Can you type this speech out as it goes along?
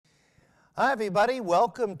Hi, everybody.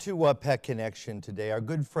 Welcome to Pet Connection today. Our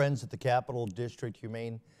good friends at the Capital District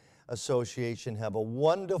Humane Association have a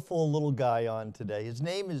wonderful little guy on today. His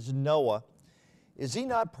name is Noah. Is he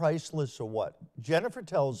not priceless or what? Jennifer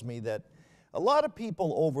tells me that a lot of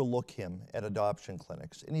people overlook him at adoption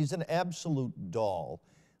clinics, and he's an absolute doll.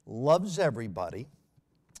 Loves everybody.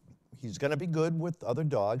 He's going to be good with other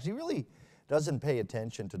dogs. He really doesn't pay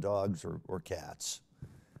attention to dogs or cats.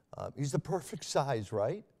 He's the perfect size,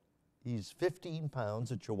 right? He's 15 pounds,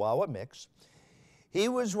 a Chihuahua mix. He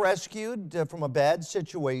was rescued from a bad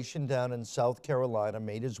situation down in South Carolina,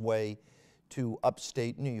 made his way to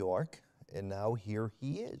upstate New York, and now here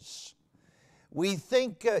he is. We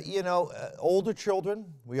think, older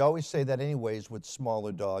children, we always say that anyways with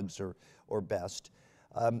smaller dogs or best.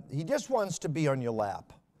 He just wants to be on your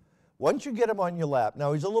lap. Once you get him on your lap,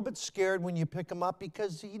 now he's a little bit scared when you pick him up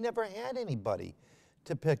because he never had anybody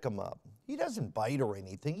to pick him up. He doesn't bite or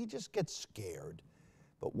anything, he just gets scared.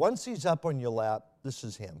 But once he's up on your lap, this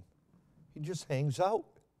is him. He just hangs out,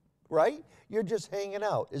 right? You're just hanging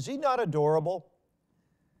out. Is he not adorable?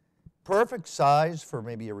 Perfect size for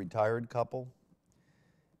maybe a retired couple.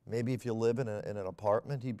 Maybe if you live in an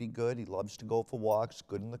apartment, he'd be good. He loves to go for walks,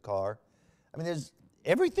 good in the car. I mean,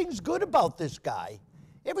 everything's good about this guy.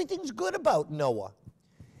 Everything's good about Noah.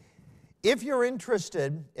 If you're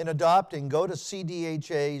interested in adopting, go to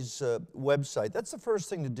CDHA's website. That's the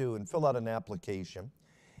first thing to do, and fill out an application.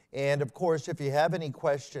 And of course, if you have any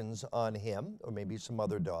questions on him, or maybe some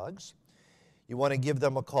other dogs, you want to give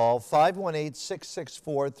them a call,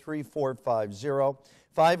 518-664-3450,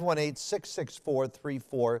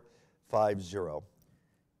 518-664-3450.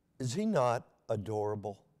 Is he not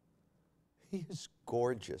adorable? He is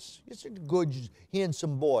gorgeous. He's a good,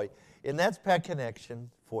 handsome boy. And that's Pet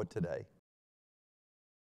Connection for today.